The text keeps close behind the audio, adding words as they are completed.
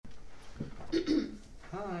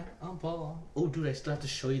Paul. Oh, dude, I still have to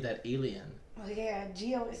show you that alien. Oh yeah,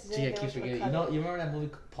 Gio is Gee, I keep forgetting. You remember that movie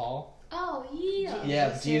Paul? Oh yeah. Yeah,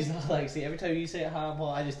 Gio's not like. See, every time you say hi, Paul,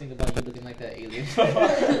 I just think about you looking like that alien.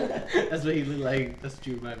 That's what he looked like. That's what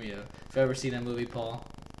you remind me of. If you ever seen that movie Paul,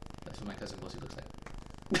 that's what my cousin Bossy looks like.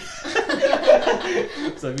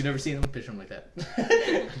 So if you've never seen him, picture him like that.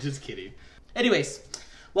 Just kidding. Anyways,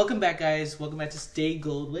 welcome back, guys. Welcome back to Stay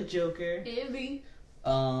Gold with Joker. Envy.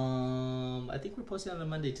 I think we're posting on a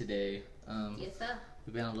Monday today. Yes, sir.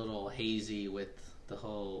 We've been a little hazy with the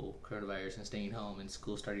whole coronavirus and staying home and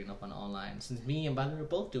school starting up on online. Since me and Butler are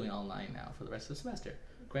both doing online now for the rest of the semester,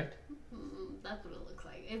 correct? That's what it looks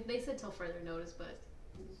like. They said till further notice, but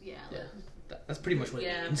yeah. That's pretty much what it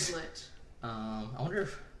means. Yeah, pretty much. I wonder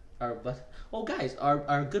if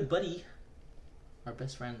our good buddy, our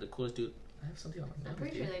best friend, the coolest dude. I have something on my I'm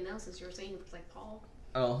pretty sure they know since you were saying it looks like Paul.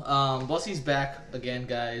 Oh, Bossy's back again,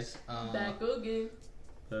 guys. Back again.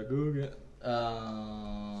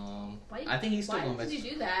 I think he's still going Why back. did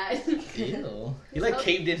you do that? Ew. He like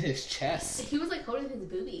caved in his chest. He was like holding his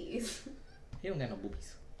boobies. He don't got no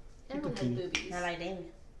boobies. Everyone has boobies. Not like Damien.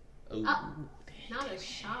 Oh, Not a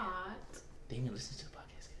shot. Damien listens to the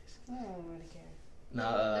podcast, guys. I don't really care.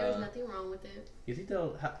 No, There's nothing wrong with it. You think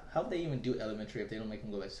they'll how would they even do elementary if they don't make them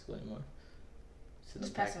go back to school anymore? Send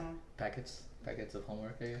Just them pass it on. packets of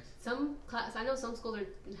homework, I guess. I know some schools are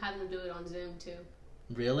having them do it on Zoom too.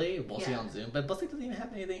 Really? Bossy Yeah. on Zoom? But Bossy doesn't even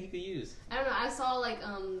have anything he could use. I don't know. I saw like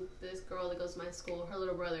this girl that goes to my school, her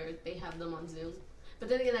little brother. They have them on Zoom, but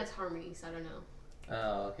then again, that's Harmony, so I don't know.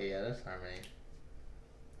 Oh, okay, yeah, that's Harmony.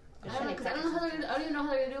 I don't know because I don't even know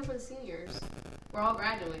how they're gonna do it for the seniors. We're all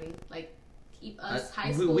graduating. Like, keep us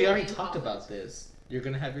high school. We already and talked college. about this. You're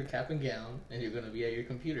gonna have your cap and gown, and you're gonna be at your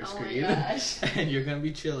computer Oh my screen, gosh. and you're gonna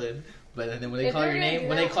be chilling. But then when they If call they're your gonna name, do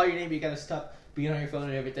when that- they call your name, you gotta stop being on your phone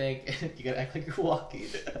and everything. And you gotta act like you're walking,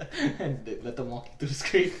 and let them walk you through the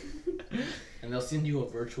screen, and they'll send you a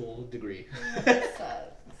virtual degree.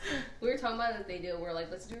 We were talking about it. They do. We're like,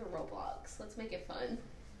 let's do a Roblox. Let's make it fun,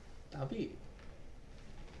 That'll be.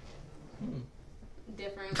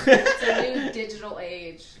 different. It's a new digital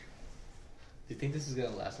age. Do you think this is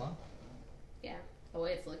gonna last long? Yeah, the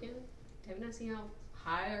way it's looking. Have you not seen how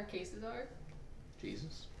high our cases are?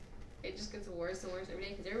 Jesus. It just gets worse and worse every day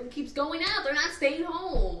because everyone keeps going out. They're not staying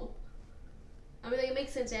home. I mean, like, it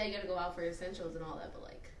makes sense. Yeah, you gotta go out for essentials and all that, but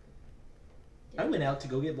like, I went out to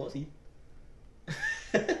go get Bossy.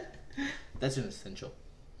 That's an essential.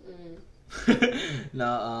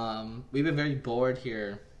 No, we've been very bored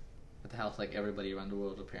here at the house, like everybody around the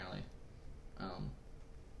world apparently.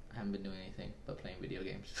 I haven't been doing anything but playing video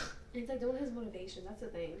games. it's like no one has motivation. That's the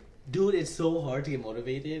thing. Dude, it's so hard to get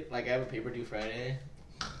motivated. Like, I have a paper due Friday.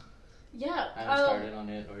 Yeah. I haven't started on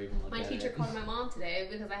it or even looked My at teacher it. called my mom today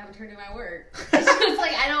because I haven't turned in my work. It's just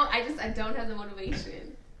like I don't have the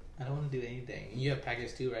motivation. I don't want to do anything. You have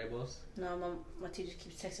packets too, right, boss? No, my teacher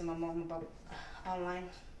keeps texting my mom about online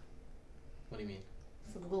What do you mean?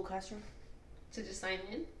 for Google Classroom. To just sign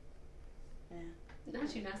in. Yeah.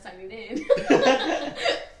 Not you not signing in.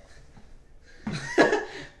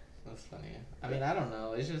 That's funny. I mean, I don't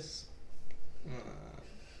know. It's just...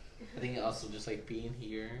 I think also just like being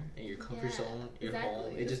here in your comfort zone, your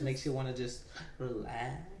home, it just makes you want to just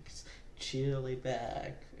relax, chill, lay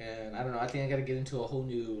back, and I don't know. I think I gotta get into a whole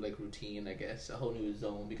new like routine, I guess, a whole new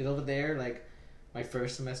zone because over there, like my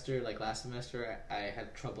first semester, like last semester, I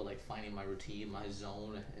had trouble like finding my routine, my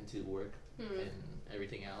zone into work and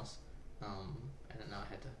everything else. And then now I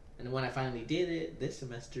had to, and then when I finally did it this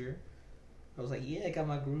semester, I was like, yeah, I got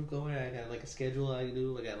my groove going. I got like a schedule I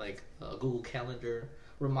do. I got like a Google Calendar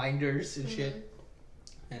reminders and shit.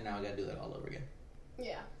 And now I gotta do that all over again.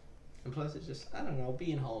 Yeah. And plus, it's just, I don't know,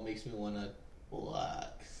 being home makes me want to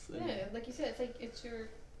relax. Yeah, like you said, it's your.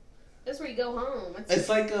 That's where you go home. It's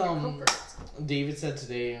like your comfort. David said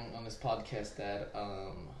today on his podcast that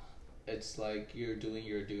it's like you're doing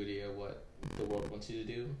your duty of what the world wants you to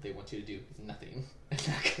do. They want you to do nothing and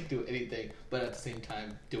not gonna do anything. But at the same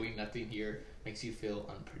time, doing nothing here makes you feel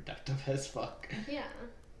unproductive as fuck. Yeah.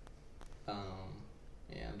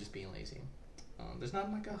 Yeah, I'm just being lazy. There's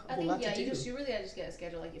not like a I whole think lot to do. you really gotta just get a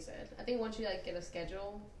schedule, like you said. I think once you like get a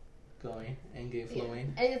schedule, Going and get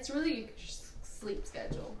flowing. and it's really your sleep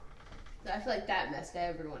schedule. I feel like that messed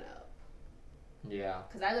everyone up. Yeah.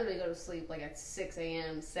 Cause I literally go to sleep like at 6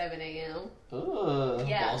 a.m., 7 a.m.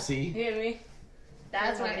 Yeah. Ballsy. You hear me?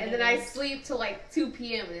 That's when, and then I sleep till like 2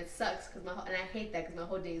 p.m. and it sucks and I hate that because my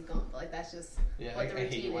whole day is gone. But like that's just what the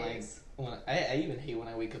routine is. I even hate when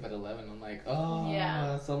I wake up at 11. I'm like,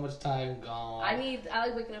 oh, so much time gone. I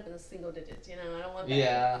like waking up in the single digits. You know, I don't want that.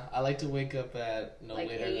 Yeah, I like to wake up at no Like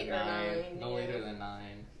later 8 than or 9. 9, No yeah. later than 9.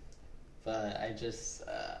 But I just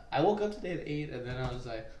I woke up today at 8, and then I was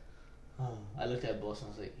like, oh. I looked at Boss and I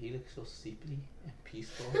was like, he looks so sleepy and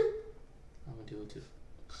peaceful. I'm gonna do it too.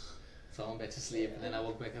 So I went back to sleep, and then I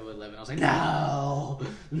woke back up at 11. I was like, no.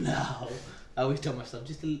 I always tell myself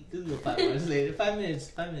just a little 5 minutes later, 5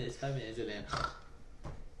 minutes, and then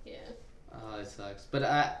yeah. Oh, it sucks. But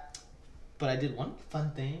I did one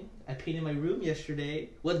fun thing. I painted my room yesterday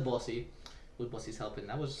with Bossy. With Bossy's help, and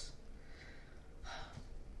that was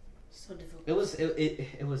so difficult.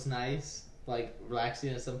 It was nice, like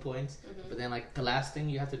relaxing at some points. Mm-hmm. But then like the last thing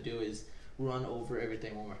you have to do is run over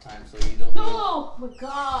everything one more time, so you don't. Oh my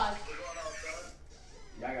god!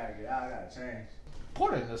 Yeah, I gotta get out. I gotta change.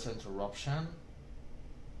 Pardon this interruption.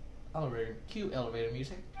 Cue elevator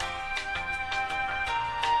music.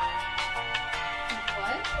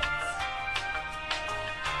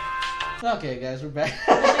 What? Okay, guys, we're back.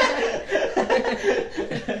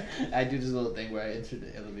 I do this little thing where I enter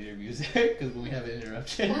the elevator music because when we have an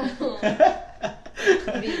interruption. That's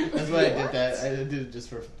why I did that. I did it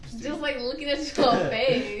just like looking at your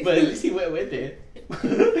face. But at least he went with it.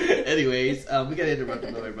 Anyways, we got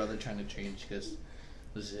interrupted by my brother trying to change because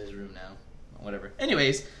this is his room now. Whatever.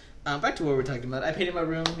 Anyways, back to what we're talking about. I painted my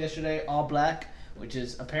room yesterday all black, which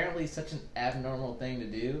is apparently such an abnormal thing to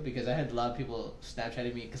do because I had a lot of people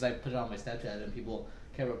Snapchatting me because I put it on my Snapchat and people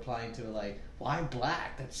kept replying to it like, why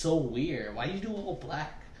black? That's so weird. Why do you do all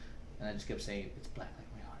black? And I just kept saying, it's black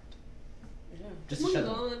like my heart. Yeah. Just to shut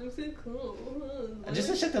them up. I'm so cool. Just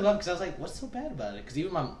to shut them up because I was like, what's so bad about it? Because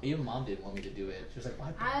even mom didn't want me to do it. She was like,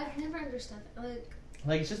 why black? I've never understood that.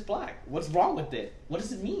 Like, it's just black. What's wrong with it? What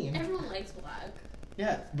does it mean? Everyone likes black.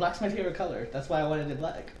 Yeah, black's my favorite color. That's why I wanted it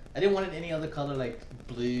black. I didn't want it any other color like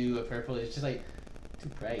blue or purple. It's just like too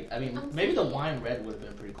bright. I mean, maybe the wine red would have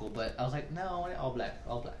been pretty cool, but I was like, no, I want it all black.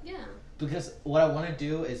 Yeah. Because what I want to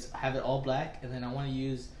do is have it all black, and then I want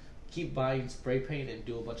to keep buying spray paint and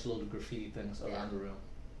do a bunch of little graffiti things around the room.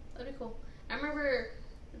 That'd be cool. I remember,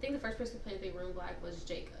 I think the first person to paint the room black was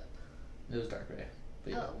Jacob. It was dark gray.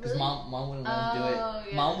 Because really? mom wouldn't let him do it.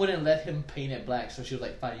 Yeah. Mom wouldn't let him paint it black, so she was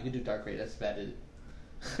like, fine, you can do dark gray. That's bad.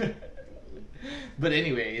 But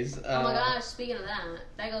anyways. Oh my gosh! Speaking of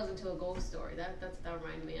that goes into a ghost story. That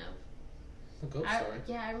reminded me of. A ghost story.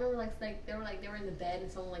 Yeah, I remember like they were in the bed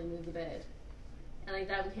and someone like moved the bed, and like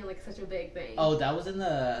that became like such a big thing. Oh, that was in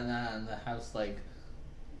the house like.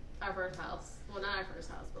 Our first house. Well, not our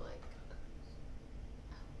first house, but like.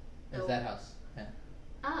 It's that house. Yeah.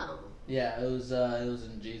 Oh. Yeah, it was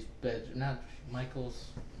in Jay's bedroom, not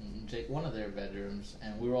Michael's, Jake, one of their bedrooms,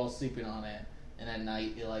 and we were all sleeping on it. And at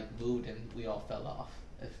night, it like moved, and we all fell off.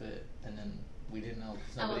 And then we didn't know.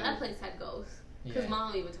 That place had ghosts. Because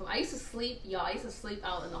mom even told me. I used to sleep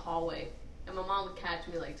out in the hallway, and my mom would catch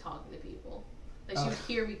me like talking to people. Like she would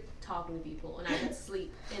hear me talking to people, and I would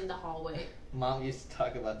sleep in the hallway. Mom used to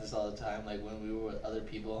talk about this all the time, like when we were with other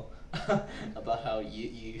people, about how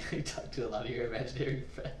you talk to a lot of your imaginary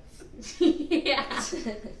friends. Yeah.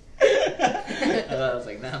 And I was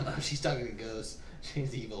like, nah, Mom, she's talking to ghosts.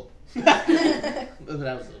 She's evil. But I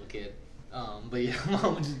was a little kid. But yeah,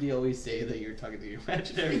 Mom would just always say that you're talking to your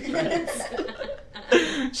imaginary friends.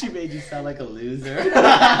 She made you sound like a loser. And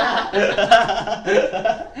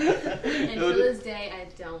to this day, I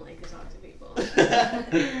don't like to talk to people.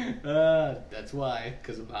 That's why,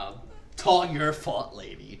 because of Mom. It's all your fault,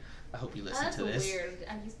 lady. I hope you listen to this. That's weird.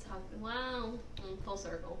 I used to talk. Wow, full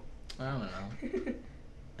circle. I don't know.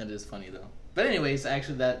 It is funny though. But anyways,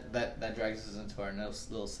 actually, that drags us into our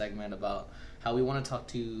next little segment about how we want to talk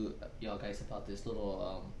to y'all guys about this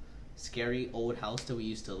little scary old house that we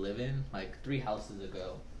used to live in, like 3 houses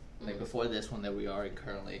ago, like before this one that we are in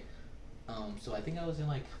currently. So I think I was in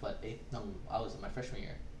like I was in my freshman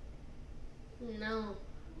year. No,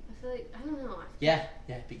 I feel like I don't know. Yeah,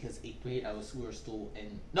 because 8th grade we were still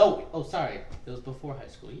in. No, sorry, it was before high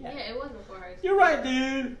school. Yeah, it was before high school. You're right,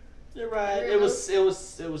 dude. You're right. It was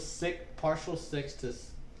partial 6th to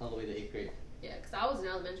all the way to 8th grade. Yeah, because I was in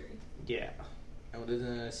elementary. Yeah, and we lived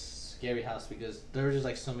in a scary house because there were just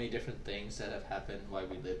like so many different things that have happened while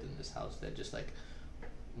we lived in this house that just like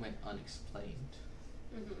went unexplained.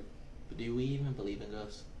 Mm-hmm. But do we even believe in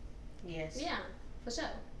ghosts? Yes. Yeah, for sure.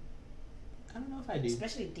 I don't know if I do.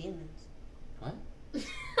 Especially demons. What?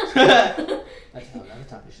 That's another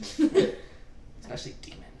topic. Especially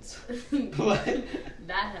demons. What?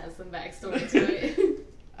 That has some backstory to it.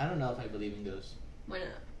 I don't know if I believe in ghosts. Why not?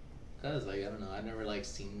 Cause like I don't know, I've never like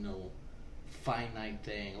seen no finite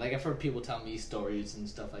thing. Like I've heard people tell me stories and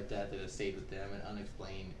stuff like that have stayed with them and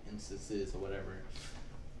unexplained instances or whatever.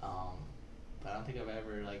 But I don't think I've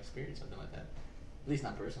ever like experienced something like that. At least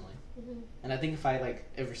not personally. Mm-hmm. And I think if I like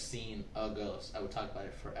ever seen a ghost, I would talk about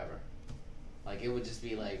it forever. Like, it would just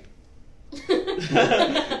be like...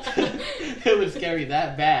 it would scare me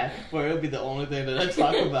that bad where it would be the only thing that I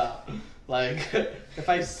talk about. Like, if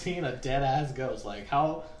I seen a dead ass ghost, like,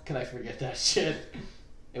 how can I forget that shit?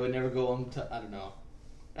 It would never go on to... I don't know.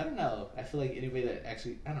 I feel like anybody that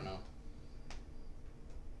actually... I don't know.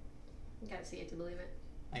 You gotta see it to believe it.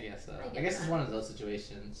 I guess so. I I guess that. it's one of those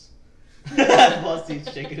situations. Busty's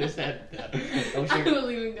shaking his head. I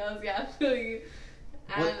believe in ghosts, yeah. I feel you.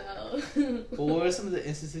 I don't know. Well, what were some of the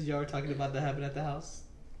instances y'all were talking about that happened at the house?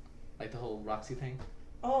 Like the whole Roxy thing?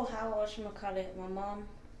 Oh, how whatchamacallit, my mom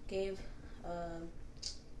gave,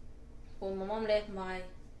 well, my mom let my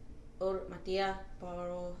tia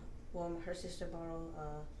borrow, well, her sister borrow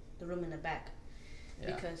the room in the back.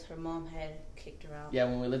 Yeah. Because her mom had kicked her out. Yeah,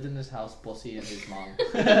 when we lived in this house, Bossy and his mom.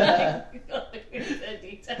 I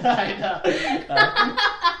know.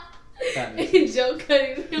 Joe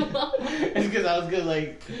cutting him off. It's because I was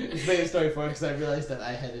gonna explain the story for her because I realized that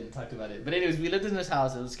I hadn't talked about it. But anyways, we lived in this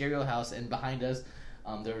house. It was a scary old house, and behind us,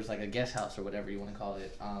 there was like a guest house or whatever you want to call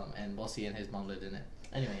it. And Bossy and his mom lived in it.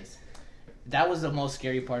 Anyways, that was the most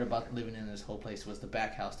scary part about living in this whole place was the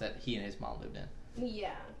back house that he and his mom lived in.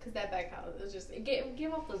 Yeah, because that back house, it was just, it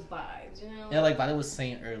gave off those vibes, you know? Yeah, like Violet was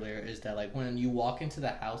saying earlier, is that like when you walk into the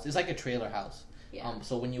house, it's like a trailer house. Yeah.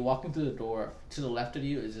 So when you walk into the door, to the left of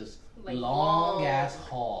you is this Like long ass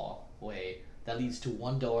hallway that leads to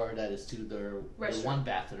one door that is to the one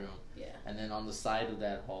bathroom. Yeah. And then on the side of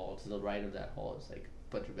that hall, to the right of that hall, is like a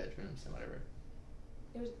bunch of bedrooms and whatever.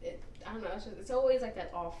 I don't know, it's always like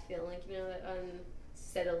that off feeling, you know, that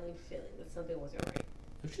unsettling feeling that something wasn't right. It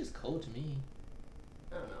was just cold to me.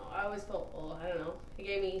 I don't know. I always felt, I don't know. It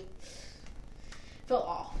gave me, felt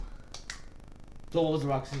off. So what was the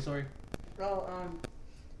Roxy story? Oh,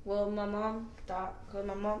 well, my mom thought, cause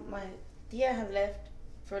my tia had left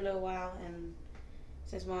for a little while, and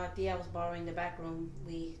since my tia was borrowing the back room,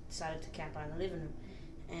 we decided to camp out in the living room.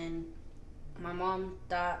 And my mom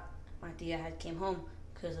thought my tia had came home,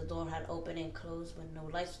 cause the door had opened and closed when no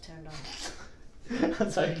lights were turned on.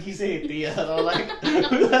 I'm sorry, you say Tia, and I'm like,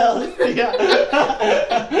 who the hell is Tia?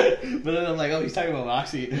 But then I'm like, oh, he's talking about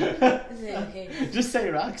Roxy. Okay. Just say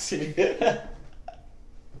Roxy.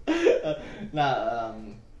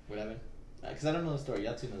 What happened? Because I don't know the story.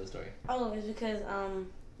 Y'all two know the story. Oh, it's because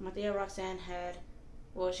my tia Roxanne had,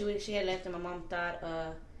 well, she had left, and my mom thought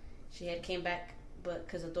she had came back, but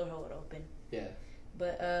because the door was open. Yeah.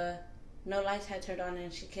 But no lights had turned on,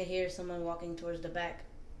 and she could hear someone walking towards the back.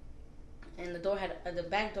 And the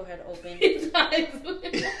back door had opened. His eyes went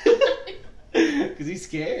Because he's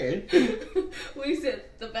scared. when you said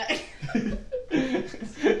the back.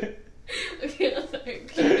 Okay, I'm sorry.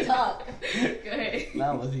 Keep talk. Go ahead.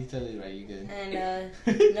 Nah, what he tell you, right? You good. And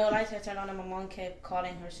no lights had turned on, and my mom kept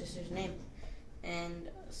calling her sister's name. And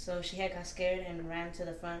so she had got scared and ran to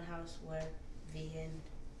the front house where V and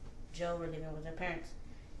Joe were living with their parents.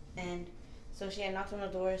 And so she had knocked on the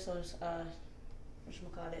door, so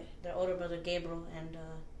whatchamacallit, their older brother Gabriel and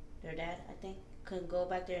their dad, I think, couldn't go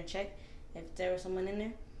back there and check if there was someone in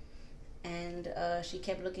there. And she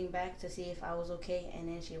kept looking back to see if I was okay, and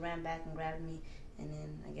then she ran back and grabbed me, and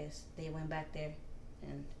then I guess they went back there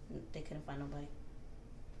and they couldn't find nobody.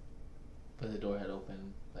 But the door had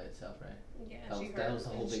opened by itself, right? Yeah, that was the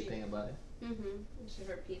whole big thing about it. Mm-hmm. She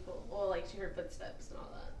heard people. Well, like, she heard footsteps and all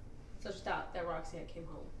that. So she thought that Roxy had came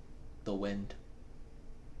home. The wind.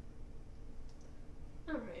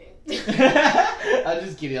 Alright. I'm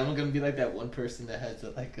just kidding. I'm not gonna be like that one person that has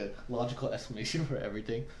a logical explanation for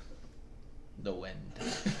everything. The wind.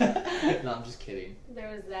 No, I'm just kidding. There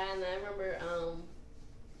was that, and I remember,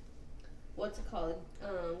 what's it called?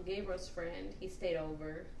 Gabriel's friend, he stayed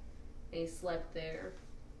over, and he slept there.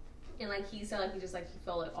 And, like, he said, like, he just, like, he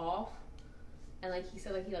felt, like, off. And, like, he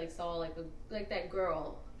said, like, he, like, saw, like, that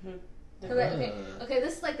girl. Mm-hmm. Okay,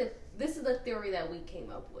 this is the theory that we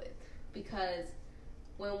came up with. Because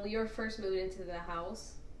when we were first moved into the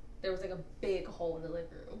house, there was, like, a big hole in the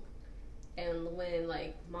living room. And when,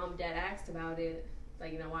 like, mom and dad asked about it,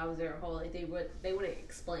 like, you know, why was there a hole? Like, they wouldn't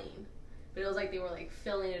explain. But it was like they were, like,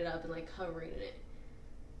 filling it up and, like, covering it.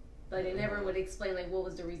 But they never would explain, like, what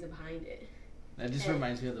was the reason behind it. That just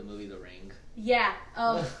reminds me of the movie The Ring. Yeah.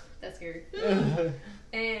 Oh, that's scary.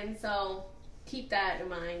 And so, keep that in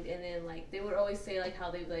mind. And then, like, they would always say, like, how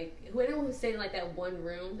they, like, anyone who stayed in, like, that one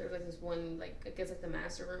room, there was, like, this one, like, I guess, like, the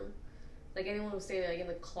master room. Like, anyone who stayed, like, in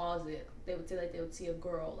the closet, they would say, like, they would see a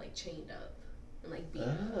girl, like, chained up and, like,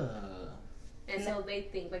 beaten up. And so they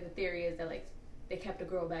think, like, the theory is that, like, they kept a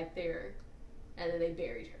girl back there and then they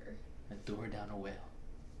buried her. And threw her down a well.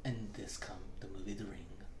 And this come the movie The Ring.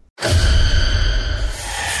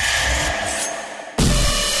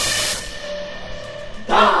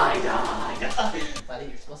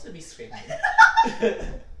 supposed to be screaming.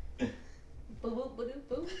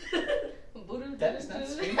 That is not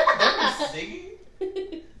screaming. That is singing.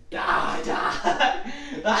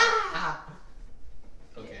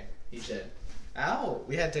 Okay, he's dead. Ow!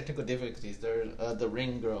 We had technical difficulties. The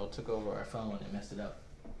ring girl took over our phone and messed it up.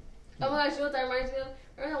 Oh my gosh, you know what that reminds me of?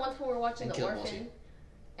 Remember that one time we were watching And The killed Orphan?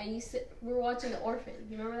 And we were watching The Orphan.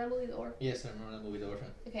 You remember that movie, The Orphan? Yes, I remember that movie, The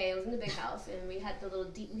Orphan. Okay, it was in the big house, and we had the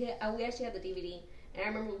little we actually had the DVD, and I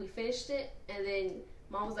remember we finished it, and then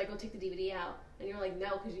Mom was like, "Go take the DVD out," and you were like,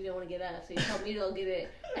 "No," because you didn't want to get up, so you told me to go get it,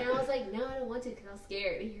 and I was like, "No, I don't want to because I'm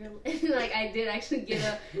scared." And you're like, I did actually get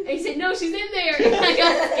up, and he said, "No, she's in there," and I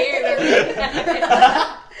got scared.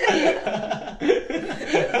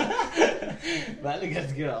 Miley got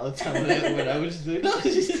scared all the time when I was just like, no,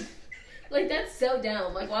 she's... Like, that's so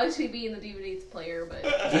dumb. Like, why would she be in the DVD player? But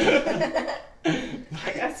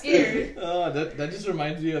I got scared. Oh, that just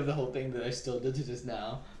reminds me of the whole thing that I still did to just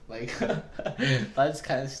now. Like, I was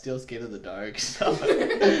kind of still scared of the dark. So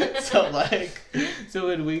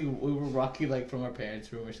when we were walking like from our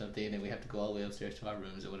parents' room or something, and we have to go all the way upstairs to our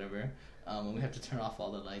rooms or whatever. And we have to turn off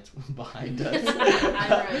all the lights behind us.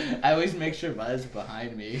 I always make sure Buzz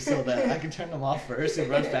behind me so that I can turn them off first and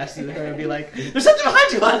run faster than her and be like, "There's something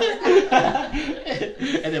behind you, Buzz!"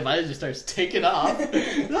 And then Buzz just starts taking off.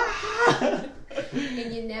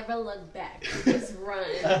 And you never look back. You just run.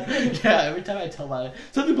 Yeah, every time I tell Buzz,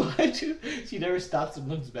 "Something behind you," she never stops and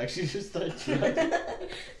looks back. She just starts running.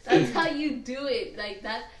 That's how you do it. Like,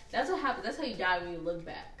 that's what happens. That's how you die when you look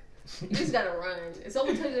back. You just gotta run. If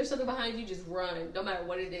someone tells you there's something behind you, just run. No matter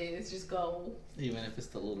what it is, just go. Even if it's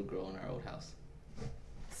the little girl in our old house.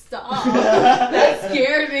 Stop. That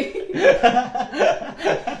scared me.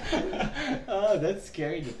 Oh, that's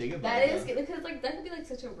scary to think about. That is, because like that could be like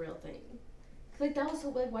such a real thing. Like that was so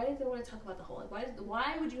like, why did they want to talk about the hole? Like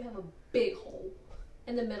why would you have a big hole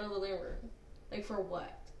in the middle of the living room? Like for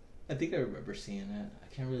what? I think I remember seeing it. I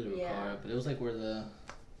can't really recall it, but it was like where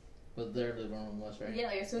their living room was, right? Yeah,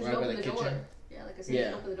 like as soon as you open the door. Yeah, like as soon as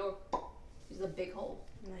you open the door, there's a big hole.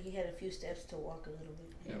 Like he had a few steps to walk a little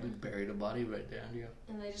bit. Yeah, we buried a body right there. Yeah.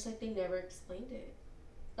 And they just like they never explained it.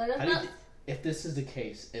 Like that's if this is the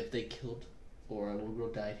case, if they killed or a little girl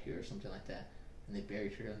died here or something like that, and they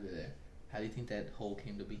buried her under there, how do you think that hole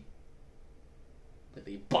came to be? Like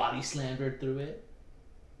they body slammed her through it?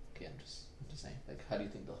 Okay, I'm just saying. Like, how do you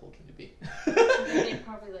think the hole came to be? They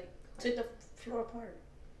probably like took the floor apart.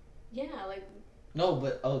 Yeah, like. No,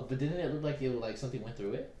 but didn't it look like something went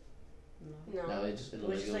through it? No. No, it looked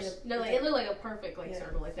like it was. No, like it looked like a perfect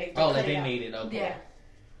circle. Like they. Like they made it. Okay. Yeah.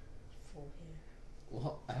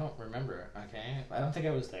 Well, I don't remember. Okay, I don't think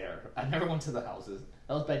I was there. I never went to the houses.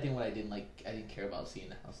 That was back then when I didn't care about seeing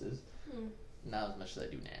the houses. Not as much as I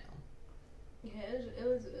do now. Yeah, it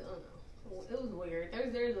was. I don't know. It was weird.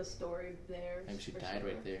 There's a story there. Maybe she died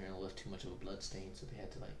right there and it left too much of a blood stain, so they had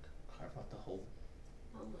to carve out the hole.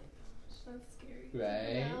 Oh my gosh, that's scary.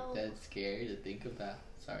 Right? No. That's scary to think about.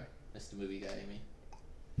 Sorry, that's the movie guy in me.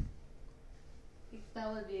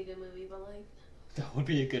 That would be a good movie, but like. That would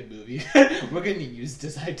be a good movie. We're gonna use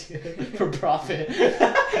this idea for profit.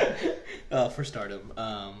 For stardom.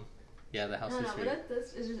 Yeah, the house is No, but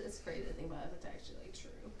it's crazy to think about if it's actually like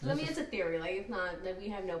true. I mean, it's a theory. Like, it's not. Like, we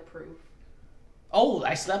have no proof. Oh,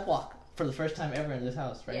 I sleptwalk for the first time ever in this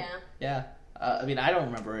house, right? Yeah. Yeah. I mean, I don't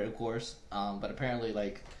remember it, of course. But apparently,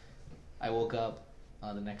 I woke up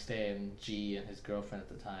the next day and G and his girlfriend at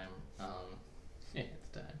the time. At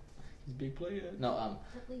the time. He's a big player. No,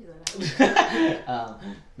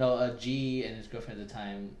 G and his girlfriend at the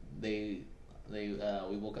time,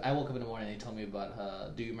 I woke up in the morning and they told me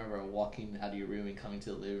about do you remember walking out of your room and coming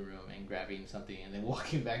to the living room and grabbing something and then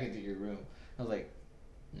walking back into your room? I was like,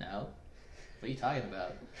 no. What are you talking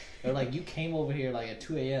about? They're like, you came over here at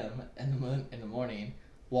 2 a.m. in the morning,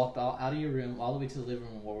 walked out of your room all the way to the living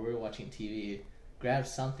room where we were watching TV, grabbed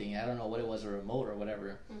something, I don't know what it was, a remote or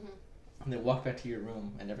whatever, and then walked back to your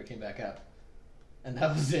room and never came back up. And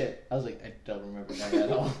that was it. I was like, I don't remember that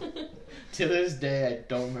at all. To this day, I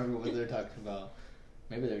don't remember what they're talking about.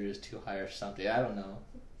 Maybe they're just too high or something. I don't know.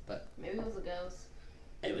 But maybe it was a ghost.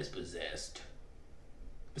 It was possessed.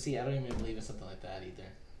 But see, I don't even believe in something like that either.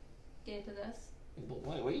 Getting possessed?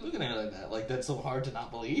 Why are you looking at it like that? Like, that's so hard to not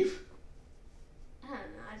believe? I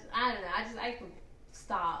don't know. I can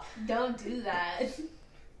stop. Don't do that.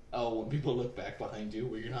 Oh, when people look back behind you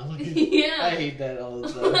where you're not looking? Yeah. I hate that all the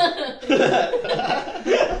time.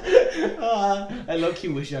 I low-key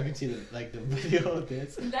wish y'all could see the video of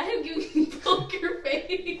this. That him giving poker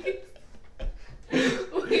face.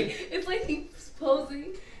 Wait, it's like he's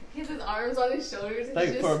posing. He has his arms on his shoulders.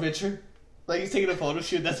 And For a picture? Like he's taking a photo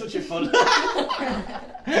shoot. That's what your photo.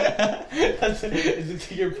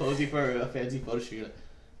 It's you're posing for a fancy photo shoot. Like,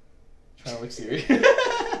 trying to look serious.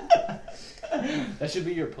 That should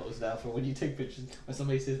be your pose now for when you take pictures. When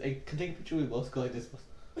somebody says, "Hey, can I take a picture with both?" Go like this.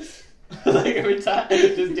 Like every time,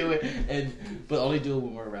 just do it, but only do it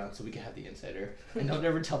when we're around, so we can have the insider. And don't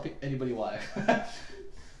ever tell anybody why.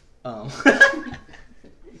 Oh,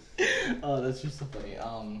 that's just so funny.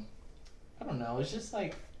 I don't know. It's just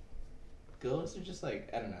like ghosts are just like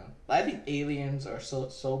I don't know. I think aliens are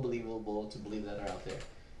so believable to believe that are out there.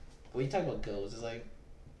 But when you talk about ghosts, it's like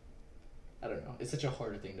I don't know. It's such a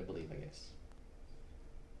harder thing to believe. I guess.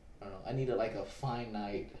 I don't know. I need a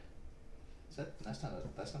finite. That's not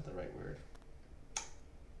the right word.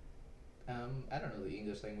 I don't know the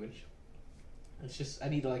English language. It's just I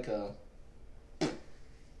need a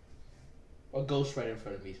ghost right in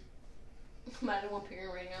front of me. Imagine one peering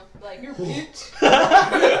right now. Like, you're bitch.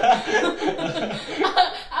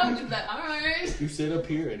 I would just be like, alright. You sit up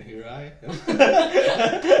here and here I am.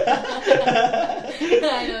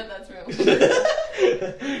 I know that's real.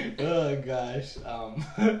 Oh gosh.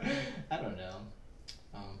 I don't know.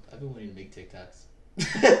 I've been wanting to make TikToks.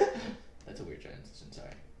 That's a weird transition,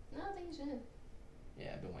 sorry. No, I think you should.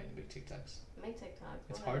 Yeah, I've been wanting to make TikToks. Make TikToks.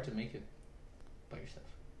 It's hard to make it by yourself.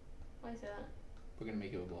 Why you say that? We're gonna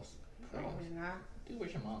make it with boss. No, it's not. Dude,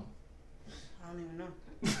 where's your mom? I don't even know.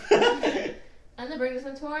 And that brings us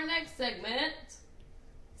into our next segment.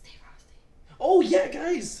 Stay frosty. Oh yeah,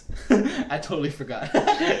 guys! I totally forgot.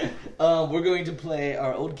 We're going to play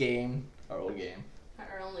our old game. Our only game.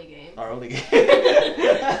 The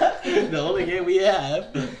only game we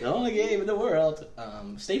have. The only game in the world.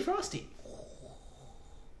 Stay frosty.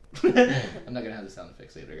 I'm not gonna have the sound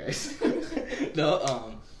effects later, guys.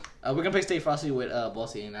 No. We're gonna play Stay Frosty with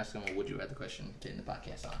Bossy and ask him a would you rather question to end the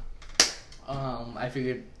podcast on. I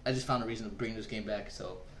figured I just found a reason to bring this game back,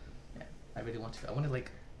 so yeah, I really want to. I want to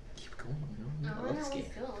keep going. You know? I love this game.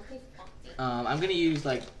 I'm gonna use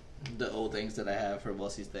the old things that I have for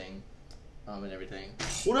Bossy's thing, and everything.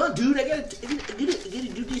 Hold on, dude. I gotta do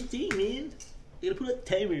this thing, man. I gotta put up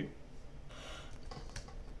the timer.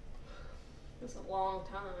 It's a long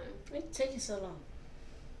time. Why did it take you so long?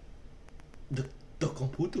 The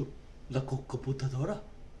computer. La computadora.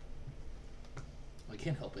 I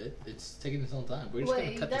can't help it. It's taking its own time. We're just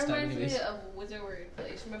gonna cut this time anyways. That reminds me of Wizard Word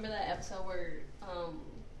Place. Remember that episode where,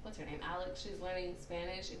 what's her name? Alex, she's learning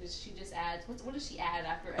Spanish, and she just adds, what does she add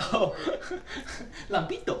after every word?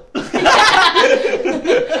 Lampito.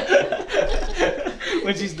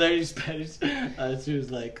 When she's learning Spanish, she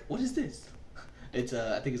was like, what is this? It's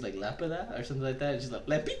I think it's like lámpara or something like that. And she's like,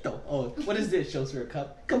 Lampito. Oh, what is this? Shows her a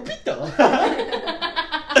cup. Capito.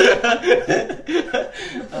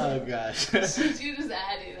 Oh gosh. She just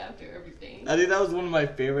added after everything. I think that was one of my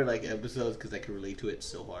favorite episodes because I could relate to it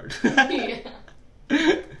so hard. Yeah.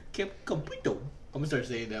 Capito. I'm gonna start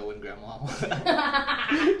saying that when Grandma.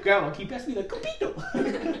 Grandma, can you pass me the capito?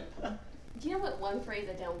 Do you know what one phrase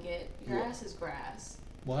I don't get? Grass is grass.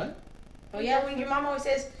 What? Oh yeah, when your mom always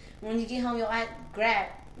says, when you get home, you'll add grab.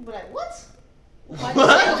 You'll be like, what? Why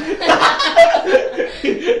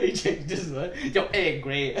He changed this one. Yo, hey,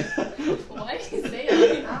 great. Why did you say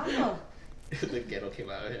that? I don't know. The ghetto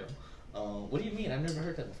came out of him. What do you mean? I've never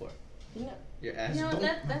heard that before. No. Your ass. You know,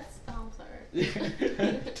 don't... that's. Oh, I'm sorry.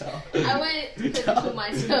 I went to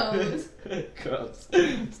my toes. Gross.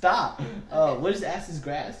 Stop. Oh, what is ass is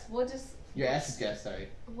grass? Your ass is grass. Sorry.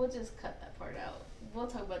 We'll just cut that part out. We'll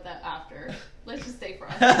talk about that after. Let's just stay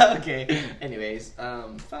frosty. Okay. Anyways,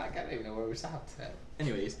 fuck, I don't even know where we stopped at.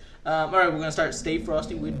 Anyways, alright, we're gonna start Stay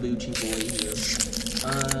Frosty with Boochie Boy here.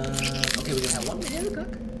 Okay, we're gonna have one banana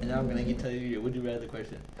cook, and now I'm gonna tell you your would you rather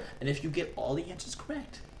question. And if you get all the answers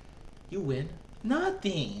correct, you win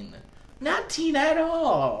nothing. Nothing at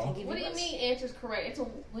all. What do you mean answer's correct? It's a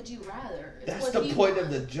would you rather. It's that's the point of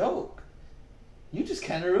the joke. You just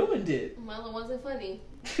kind of ruined it. Well, it wasn't funny.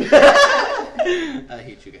 I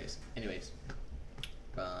hate you guys. Anyways,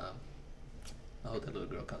 I hope that little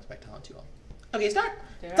girl comes back to haunt you all. Okay, start.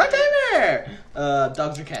 Start timer.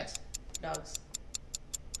 Dogs or cats? Dogs.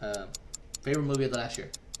 Favorite movie of the last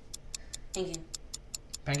year? Thinking.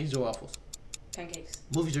 Pancakes or waffles? Pancakes.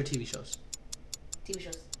 Movies or TV shows? TV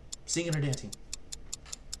shows. Singing or dancing?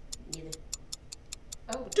 Neither.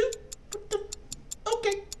 Oh.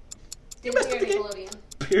 Okay. Disney or Nickelodeon?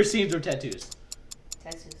 Piercings or tattoos?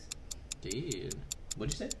 Tattoos. Dude.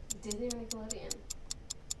 What'd you say? Disney or Nickelodeon?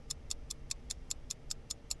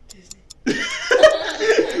 Disney.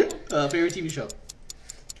 Favorite TV show?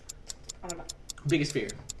 I don't know. Biggest fear?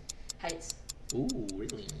 Heights. Ooh,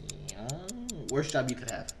 really? Worst job you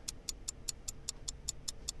could have?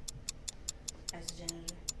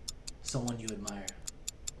 Someone you admire.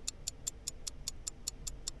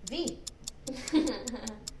 V.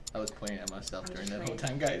 I was pointing at myself during that whole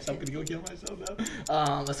time, guys. I'm gonna go kill myself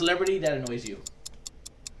now. A celebrity that annoys you.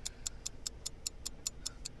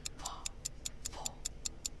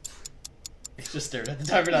 It's just staring at the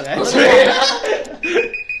timer, not answering. I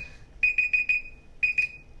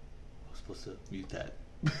was supposed to mute that.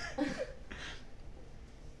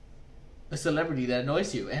 A celebrity that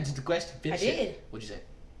annoys you. Answer the question. Finish I did. It. What'd you say?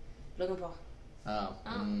 Logan Paul. Oh.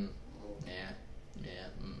 Oh. Yeah.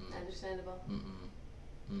 Understandable.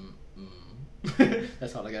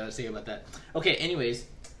 That's all I gotta say about that. Okay, anyways,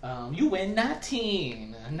 you win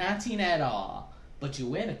 19 at all, but you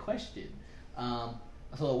win a question.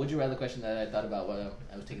 So would you rather question that I thought about while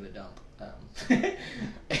I was taking a dump.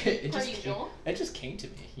 It just came to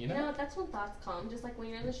me, you know. No, that's when thoughts come, just like when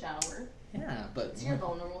you're in the shower. Yeah, but It's your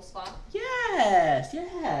vulnerable spot. Yes.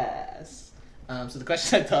 So the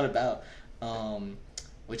question I thought about,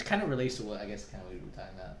 which kind of relates to what I guess kind of we were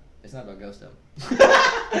talking about. It's not about ghosts though.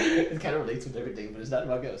 It kind of relates with everything, but it's not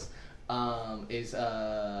about ghosts.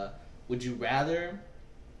 Would you rather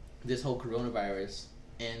this whole coronavirus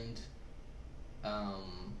end,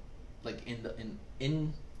 like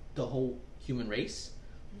in the whole human race,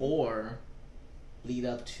 or lead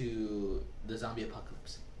up to the zombie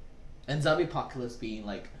apocalypse? And zombie apocalypse being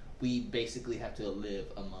like we basically have to live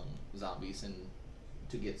among zombies, and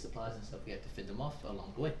to get supplies and stuff, we have to fend them off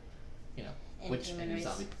along the way. You know, which end of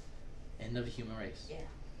zombie. End of the human race. Yeah.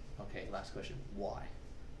 Okay, last question. Why?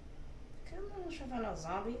 Cause I'm not sure if I know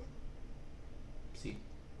zombies. See?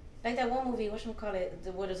 Like that one movie,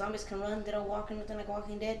 whatchamacallit, where the zombies can run, they don't walk in within like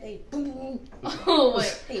Walking Dead. They boom boom. Oh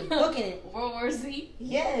wait. They booking it. World War Z?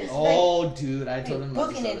 Yes. Oh, dude, I told him about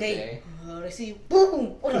this booking the it. other day. They see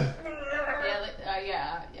boom.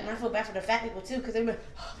 Yeah. And I feel bad for the fat people too, cause they're.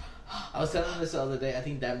 I was telling him this the other day. I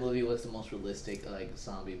think that movie was the most realistic like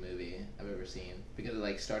zombie movie I've ever seen, because it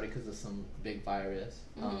like started because of some big virus,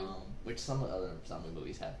 which some other zombie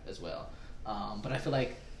movies have as well. But I feel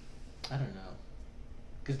like, I don't know,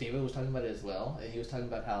 because David was talking about it as well, and he was talking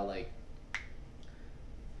about how like,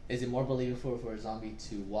 is it more believable for a zombie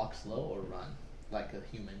to walk slow or run like a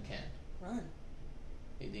human can? Run.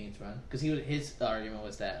 You think it's run? Because his argument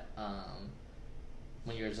was that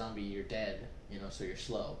when you're a zombie, you're dead, you know, so you're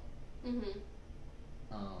slow. You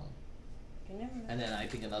never know. And then I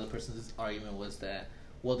think another person's argument was that,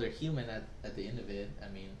 well, they're human at the end of it. I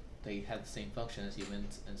mean, they have the same function as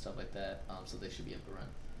humans and stuff like that, so they should be able to run.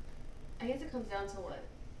 I guess it comes down to what?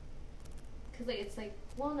 Because like, it's like,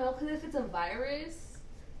 well, no, because if it's a virus,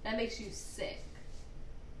 that makes you sick.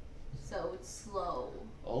 So it's slow.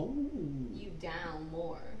 Oh. You down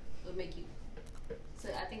more. It would make you. So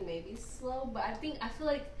I think maybe slow, but I feel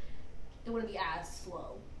like it wouldn't be as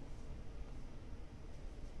slow.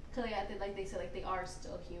 Cause like they said, like they are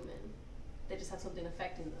still human. They just have something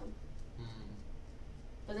affecting them.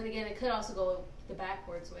 But then again, it could also go the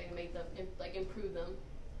backwards way to make them improve them.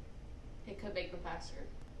 It could make them faster.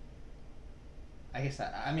 I guess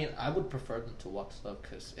I mean I would prefer them to walk slow,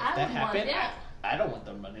 because if I that would happened, want, I don't want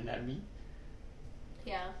them running at me.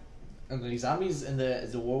 Yeah. And the zombies in the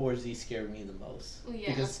World War Z scared me the most. Yeah.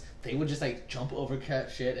 Because they would just like jump over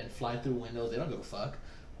shit and fly through windows. They don't give a fuck.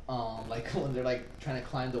 Like when they're like trying to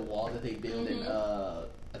climb the wall that they built in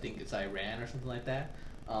I think it's Iran or something like that.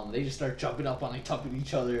 They just start jumping up on like top of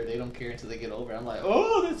each other. They don't care until they get over. I'm like,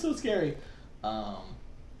 oh, that's so scary.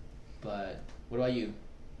 But what about you?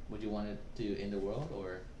 Would you want it to end the world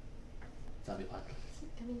or zombie apocalypse?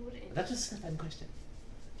 I mean, would it? That's just a fun question.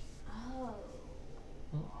 Oh.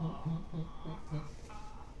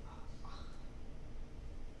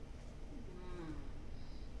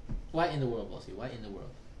 Why in the world, Bossy? Why in the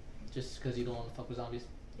world? Just because you don't want to fuck with zombies?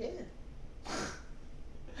 Yeah.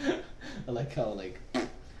 I like how, like...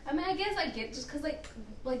 I mean, I guess I get just because, like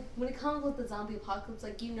when it comes with the zombie apocalypse,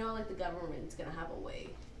 like, you know, like, the government's gonna have a way.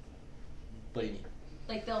 What do you mean?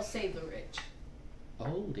 Like, they'll save the rich.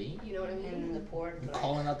 Oh, damn. You know what I mean? And the poor. You're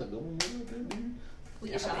calling out the government? We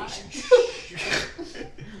get shot.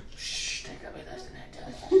 Shh, take away less than that.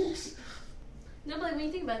 No, but like, when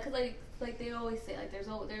you think about it, because like they always say, like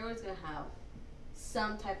they're always gonna have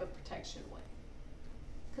some type of protection way,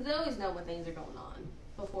 because they always know when things are going on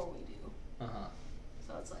before we do.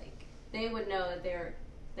 So it's like they would know that there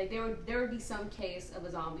would be some case of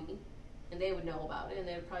a zombie, and they would know about it, and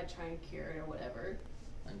they would probably try and cure it or whatever,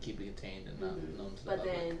 and keep it contained and not known to the But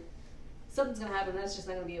public. then something's gonna happen that's just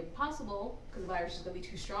not gonna be possible because the virus is gonna be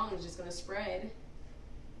too strong. It's just gonna spread,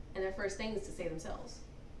 and their first thing is to save themselves.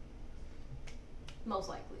 Most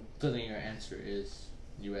likely. So then your answer is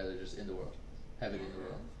you rather just end the world, have it in the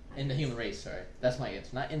world. In the human race, sorry. That's my answer.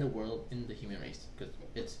 Not in the world, in the human race. Because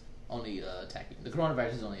it's only attacking. The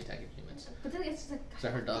coronavirus is only attacking humans. But then it's just like... So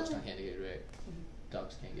I heard dogs can't get it, right? Mm-hmm.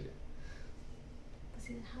 Dogs can't get it. But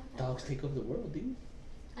see, then how would that Dogs work? take over the world, dude.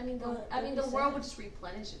 I mean, the world would just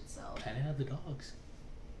replenish itself. Planet of the dogs.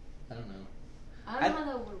 I don't know. I don't know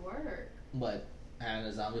how that would work. What? And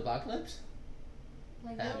a zombie apocalypse?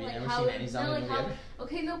 Like, Have no, you like never how seen any zombie movie ever?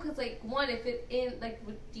 Okay, no, because like one, if it in like,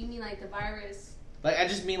 do you mean like the virus Like, I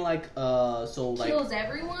just mean like, so like... kills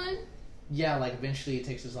everyone? Yeah, like eventually it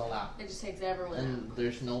takes us all out. It just takes everyone And out.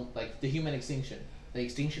 there's no, like, the human extinction. The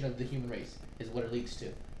extinction of the human race is what it leads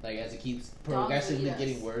to. Like, as it keeps progressively Dogs would eat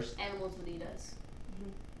getting us. worse. Animals would eat us.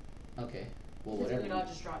 Okay. Well, Because whatever. we'd all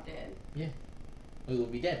just drop dead. We will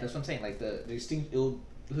be dead. That's what I'm saying. Like, the extinct, it will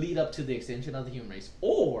lead up to the extinction of the human race.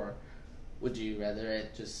 Or would you rather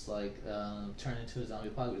it just, like, turn into a zombie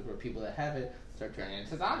apocalypse where people that have it start turning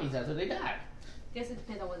into zombies after they die? I guess it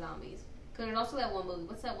depends on what zombies. Because there's also that one movie.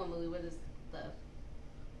 What's that one movie where there's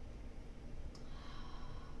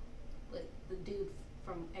the dude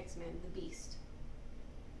from X-Men, the Beast.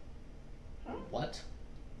 What?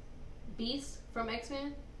 Beast from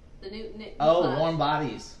X-Men? The new Oh, class. Warm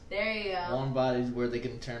Bodies. There you go. Warm Bodies where they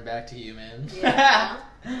can turn back to human. Yeah.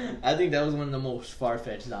 I think that was one of the most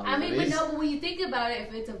far-fetched zombie I mean, but movies. no, but when you think about it,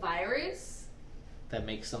 if it's a virus, That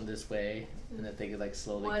makes them this way, and that they could, like,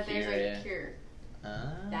 slowly what if cure there's like it. a cure?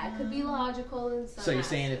 Ah. That could be logical in some So you're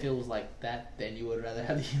saying if aspect. it was like that, then you would rather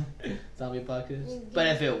have the zombie apocalypse? Yeah. But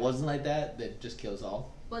if it wasn't like that, then it just kills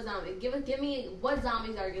all. What zombie? Give me what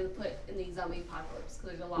zombies are you gonna put in the zombie apocalypse?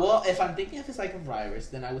 Because there's a lot. Well, if I'm thinking if it's like a virus,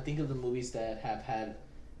 then I would think of the movies that have had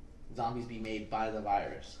zombies be made by the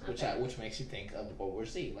virus, Okay. which makes you think of what we're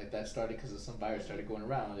seeing. Like that started because of some virus started going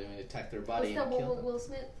around and it attacked their body What's that and one killed with them. Will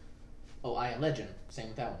Smith? Oh, I Am Legend. Same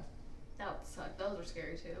with that one. That would suck. Those were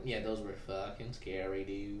scary too. Yeah, those were fucking scary,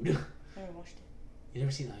 dude. I never watched it. You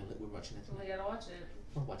never seen I Am Legend? We're watching it Oh, I today. gotta watch it.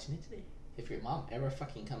 We're watching it today. If your mom ever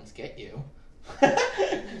fucking comes get you.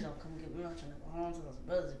 Please don't come get me. I'm trying to go home to those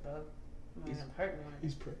brothers, bro. I'm gonna hurt me.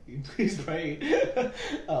 He's praying. He's praying.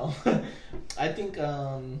 I think,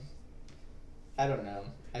 I don't know.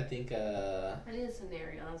 I think, I need a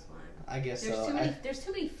scenario. That's fine. I guess There's so. too many. There's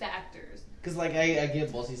too many factors. Because, like, I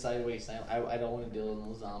get both sides of what you're saying. I don't want to deal with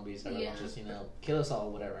no zombies. I don't Yeah. want just, kill us all,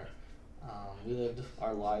 whatever. We lived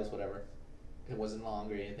our lives, whatever. It wasn't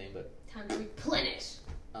long or anything, but Time to replenish.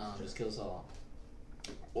 just kill us all.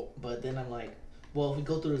 But then I'm like, well, if we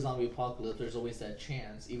go through the zombie apocalypse, there's always that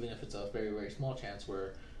chance, even if it's a very, very small chance,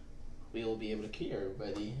 where we will be able to cure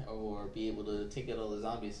everybody, or be able to take out all the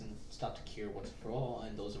zombies and stop the cure once and for all,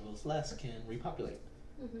 and those of us less can repopulate.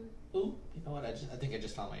 Mm-hmm. Ooh, you know what? I think I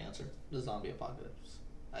just found my answer. The zombie apocalypse.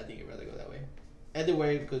 I think I'd rather go that way. Either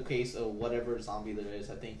way, good case of whatever zombie there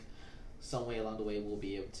is, I think some way along the way we'll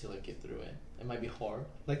be able to like get through it. It might be hard,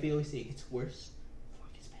 like they always say, it gets worse before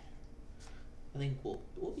it gets better. I think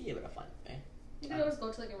we'll be able to find a way. You could always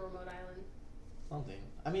go to like a remote island. Something.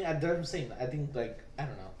 I mean, I'm saying. I think like I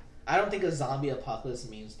don't know. I don't think a zombie apocalypse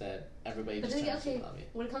means that everybody But just then, turns okay, to a zombie.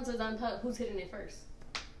 when it comes to zombie, who's hitting it first?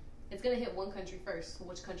 It's gonna hit one country first. So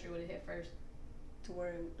which country would it hit first? To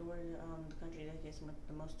where the country that gets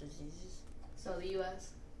the most diseases. So the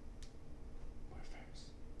U.S. We're first.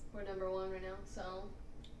 We're number one right now. So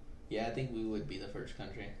Yeah, I think we would be the first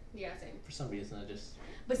country. yeah, same. For some reason, I just.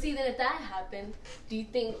 But see, then if that happened, do you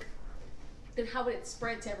think? Then how would it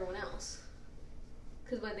spread to everyone else?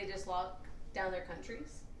 Because would they just lock down their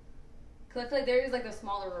countries? Because I feel like there is like the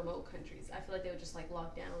smaller remote countries. I feel like they would just like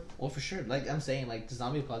lock down. Well, for sure. Like I'm saying, like the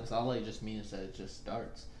zombie apocalypse, all it just means that it just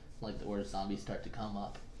starts, like where zombies start to come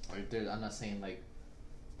up. Or I'm not saying like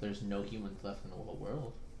there's no humans left in the whole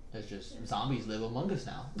world. It's just zombies live among us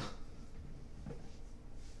now.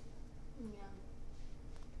 Yeah.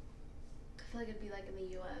 I feel like it'd be like in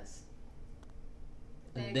the U.S.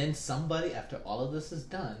 And then somebody, after all of this is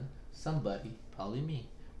done, somebody, probably me,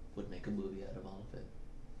 would make a movie out of all of it.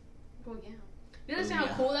 Oh yeah. You understand Oh,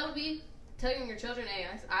 how yeah. cool that would be? Telling your children, hey,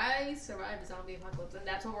 I survived the zombie apocalypse, and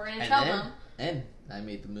that's what we're gonna And tell then, them. and I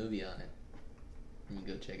made the movie on it. You can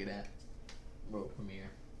go check it out. World premiere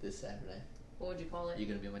this Saturday. What would you call it? You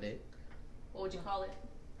gonna be on my date? What would you call it?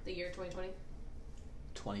 The year 2020?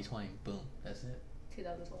 2020. Boom. That's it.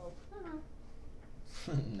 2012. I don't know.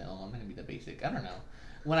 No, I'm gonna be the basic. I don't know.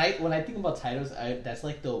 When I think about titles, that's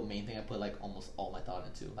like the main thing I put like almost all my thought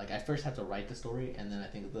into. Like I first have to write the story, and then I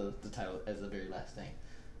think the title as the very last thing.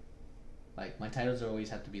 Like my titles always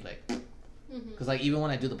have to be like, because like even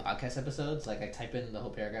when I do the podcast episodes, like I type in the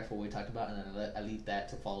whole paragraph of what we talked about, and then I leave that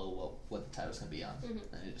to follow what the title's gonna be on,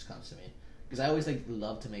 and it just comes to me. Because I always like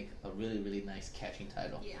love to make a really really nice catching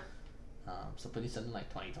title. Yeah. So putting something like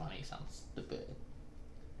 2020 sounds stupid.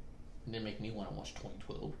 It didn't make me want to watch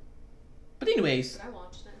 2012. But anyways, But I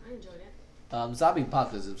watched it. I enjoyed it. Zombie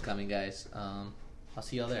Apocalypse is coming, guys. I'll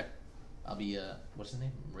see y'all there. I'll be what's his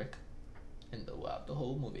name? Rick. And throughout the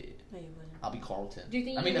whole movie. No, you wouldn't. I'll be Carlton. Do you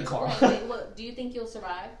think? Carl. Wait, what? Do you think you'll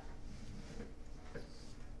survive?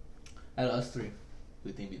 Out of us three, who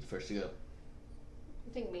would think be the first to go?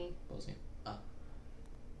 I think me. Bossy.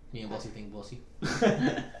 Me and Bossy think Bossy.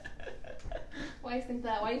 Why do you think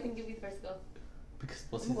that? Why do you think you'll be the first to go? Because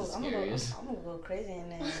Bossy's the I'm scariest. gonna go crazy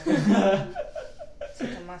and then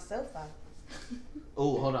taking myself out.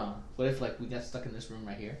 Oh, hold on. What if like we got stuck in this room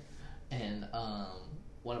right here, and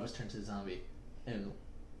one of us turned to a zombie, and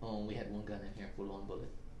we had one gun in here with one bullet?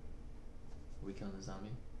 Are we killing the zombie?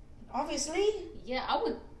 Obviously. Yeah, I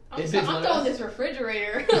would. I'm If so, it's I'm one of throwing us? this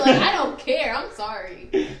refrigerator. Like I don't care. I'm sorry.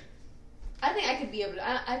 I think I could be able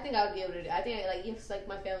to. I think I would be able to do. I think like if like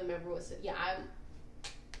my family member was. Yeah, I'm.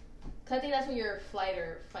 Cause I think that's when your flight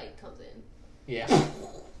or fight comes in. Yeah.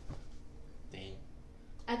 Dang.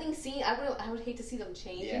 I think I would hate to see them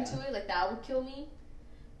change Yeah. into it. Like that would kill me.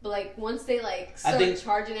 But like once they like I start think-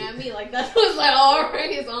 charging at me, like that was like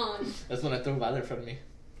already it's on. That's when I throw Violet in front of me.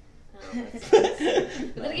 Oh, that's but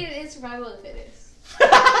then again, it's survival of the fittest.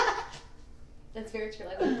 That's very true.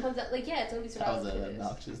 Like when it comes out, like yeah, it's gonna be That survival was of the an fittest.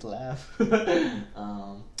 obnoxious laugh.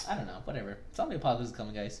 I don't know. Whatever. Zombie Apocalypse is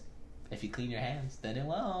coming, guys. If you clean your hands, then it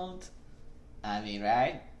won't. I mean,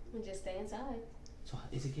 right? And just stay inside. So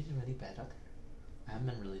is it getting really bad out there? I haven't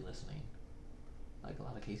been really listening. Like a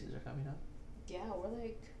lot of cases are coming up. Yeah, we're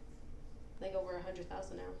like over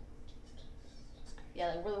 100,000 now.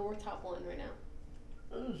 Yeah, like we're top one right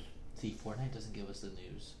now. See, Fortnite doesn't give us the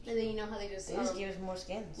news. And then you know how they just They just give us more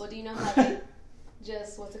skins. well, do you know how they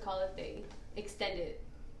just what's it called? They extended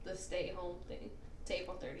the stay home thing to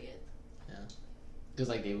April 30th. Yeah. Because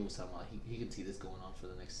like David was talking about, he could see this going on for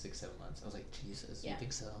the next 6-7 months. I was like, Jesus, Yeah. you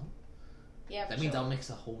think so? Yeah, That for means sure. I'll mix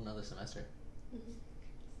a whole nother semester. Mhm.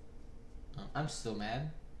 I'm still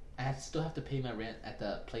mad. I still have to pay my rent at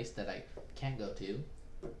the place that I can't go to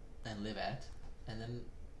and live at, and then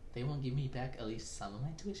they won't give me back at least some of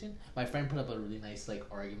my tuition. My friend put up a really nice like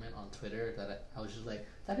argument on Twitter that I was just like,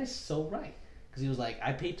 that is so right, because he was like,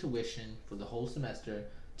 I paid tuition for the whole semester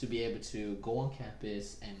to be able to go on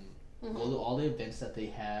campus and go to all the events that they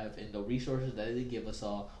have and the resources that they give us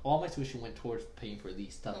all. All my tuition went towards paying for the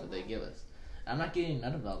stuff that they give us. I'm not getting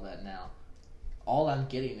none of all that now. All I'm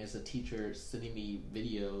getting is a teacher sending me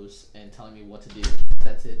videos and telling me what to do.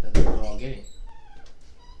 That's it. That's what we're all getting.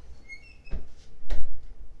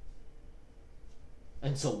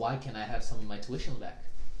 And so why can't I have some of my tuition back?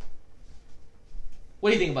 What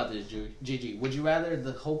do you think about this, Gigi? Would you rather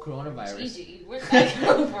the whole coronavirus... Gigi, where'd that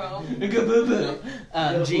come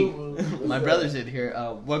from? G, my brother's in here.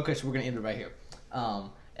 One question, we're going to end it right here.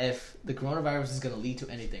 If the coronavirus is going to lead to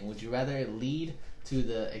anything, would you rather it lead to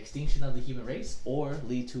the extinction of the human race or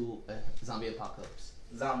lead to a zombie apocalypse?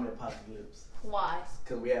 Zombie apocalypse. Why?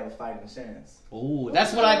 Because we have a fighting chance. Ooh,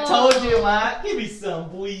 that's what I told you, man. Give me some,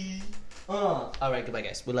 boy. All right, goodbye,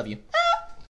 guys. We love you.